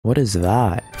What is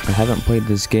that? I haven't played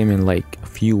this game in like a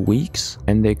few weeks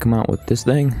and they come out with this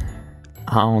thing.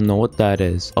 I don't know what that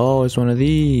is. Oh, it's one of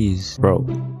these. Bro,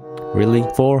 really?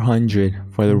 400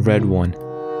 for the red one.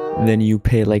 Then you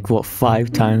pay like what,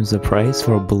 5 times the price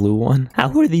for a blue one?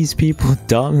 How are these people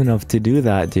dumb enough to do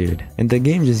that, dude? And the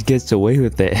game just gets away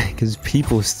with it because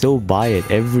people still buy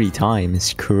it every time.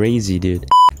 It's crazy, dude.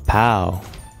 Pow.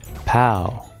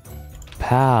 Pow.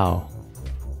 Pow.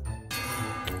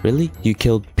 Really? You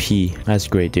killed P. That's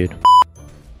great, dude.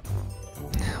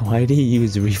 Why did he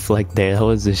use reflect there? That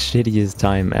was the shittiest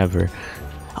time ever.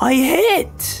 I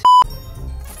hit!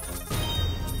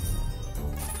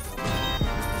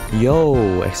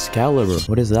 Yo, Excalibur.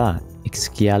 What is that?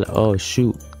 Oh,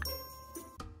 shoot.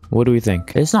 What do we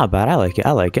think? It's not bad. I like it.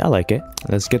 I like it. I like it.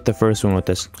 Let's get the first one with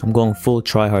this. I'm going full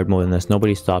tryhard mode in this.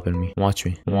 Nobody's stopping me. Watch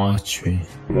me. Watch me.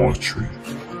 Watch me.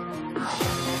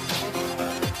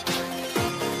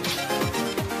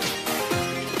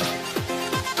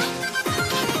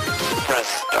 Press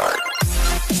start.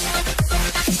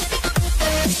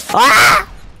 Ah!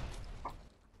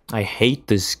 I hate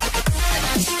this.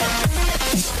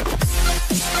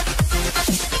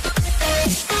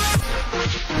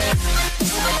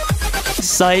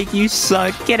 Psych, you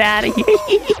suck. Get out of here.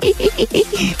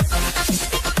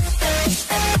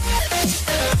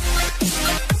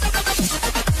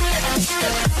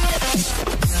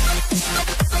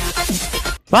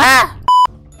 Ah!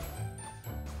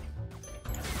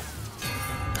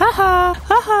 Haha,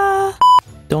 haha.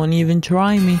 Don't even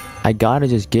try me. I gotta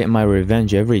just get my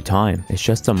revenge every time. It's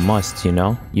just a must, you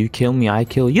know? You kill me, I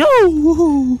kill you.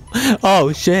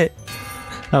 Oh, shit.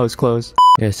 That was close.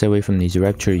 Gotta stay away from these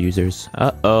RAPTURE users.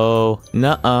 Uh-oh.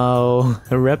 Nuh-oh.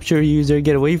 A RAPTURE user,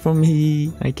 get away from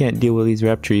me. I can't deal with these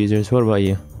RAPTURE users. What about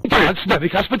you? Dad's never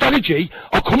hospitality.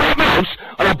 I'll come out of my house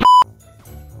and I'll...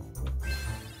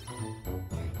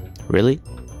 Really?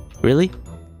 Really?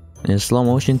 In slow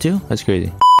motion too? That's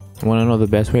crazy. Wanna know the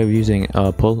best way of using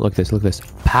pull? Look this, look this.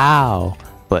 Pow!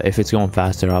 But if it's going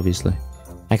faster, obviously.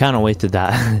 I kinda wasted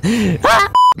that.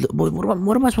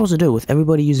 What am I supposed to do with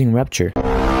everybody using RAPTURE?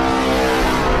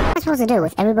 Supposed to do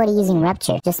with everybody using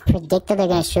RAPTURE? Just predict that they're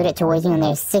gonna shoot it towards you and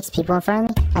there's 6 people in front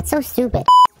of me? That's so stupid.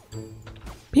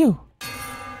 Pew!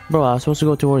 Bro, I was supposed to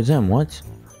go towards him, what?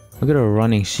 Look at her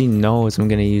running, she knows I'm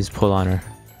gonna use pull on her.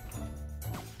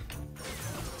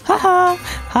 Haha!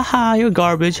 Haha, you're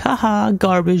garbage, haha,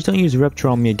 garbage. Don't use RAPTURE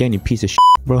on me again, you piece of shit,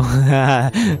 bro.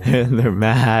 They're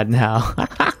mad now.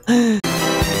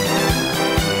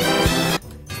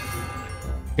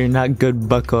 You're not good,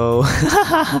 bucko.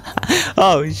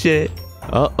 Oh shit.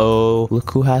 Uh-oh.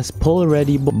 Look who has pull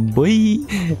already, boy.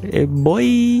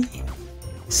 Boy.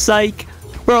 Psych.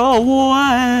 Bro,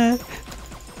 what?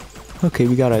 Okay,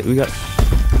 we got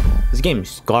this game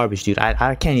is garbage, dude.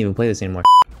 I can't even play this anymore.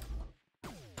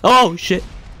 Oh shit.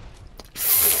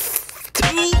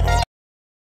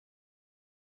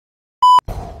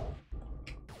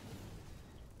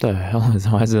 The hell is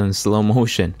why is it in slow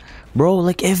motion? Bro,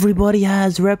 like everybody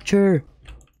has RAPTURE.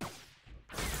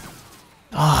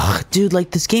 Ah, dude, like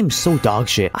this game's so dog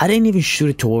shit. I didn't even shoot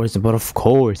it towards him, but of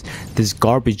course, this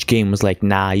garbage game was like,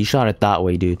 nah, you shot it that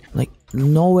way, dude. Like,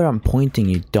 know where I'm pointing,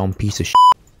 you dumb piece of shit.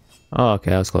 Oh, okay,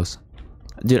 that was close.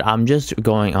 Dude, I'm just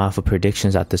going off of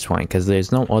predictions at this point, because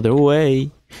there's no other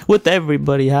way with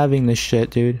everybody having this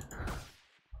shit, dude.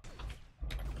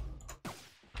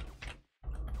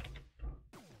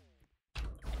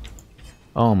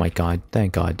 Oh my god,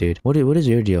 thank god, dude. What is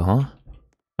your deal, huh?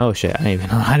 Oh shit, I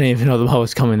didn't even know the ball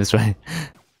was coming this way.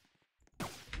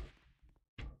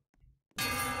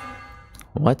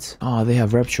 What? Oh, they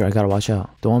have RAPTURE, I gotta watch out.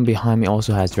 The one behind me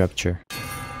also has RAPTURE.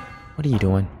 What are you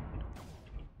doing?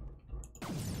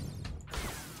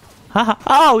 Haha,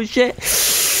 oh shit!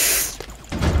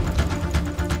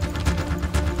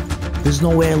 There's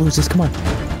no way I lose this, come on.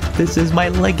 This is my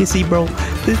legacy, bro.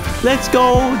 Let's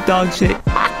go, dog shit.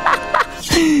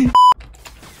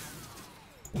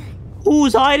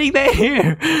 Who's hiding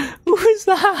there? Who's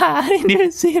that? I didn't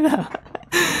even see that.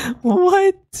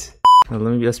 What? Oh,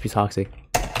 let's be toxic.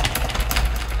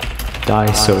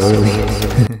 Die so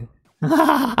early.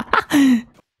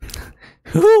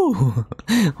 Ooh,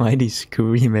 why'd he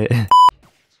scream it?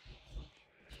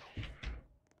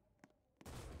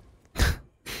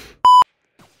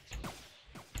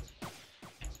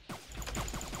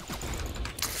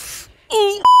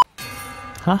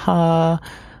 Haha,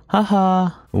 haha.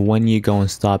 When you go and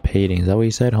stop hating, is that what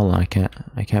you said? Hold on, I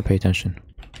can't pay attention.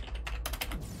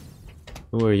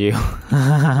 Who are you?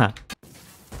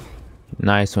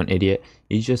 Nice one, idiot.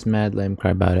 He's just mad, let him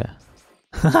cry about it.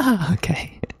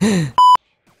 Okay.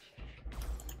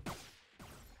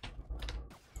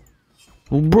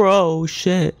 Bro,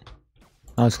 shit.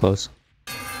 That was close.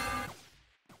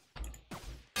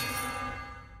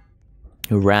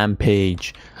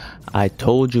 Rampage. I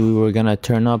told you we were gonna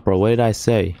turn up, bro. What did I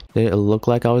say? Did it look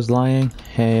like I was lying?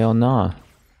 Hell nah.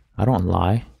 I don't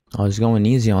lie. I was going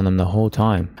easy on them the whole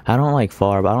time. I don't like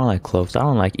far, but I don't like close. I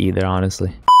don't like either,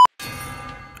 honestly.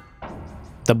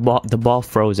 The ball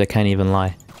froze. I can't even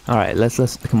lie. All right, let's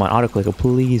come on, autoclicker,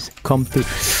 please come through.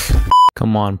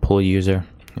 Come on, pull user.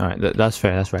 All right, that's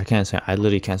fair. That's fair. I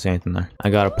literally can't say anything there. I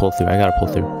gotta pull through.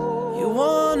 You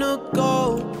wanna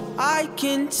go? I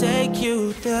can take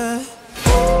you there.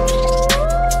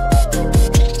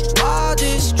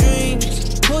 Wildest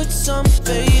dreams, put some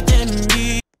faith in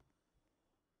me.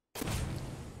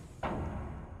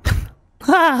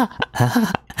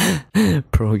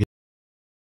 Pro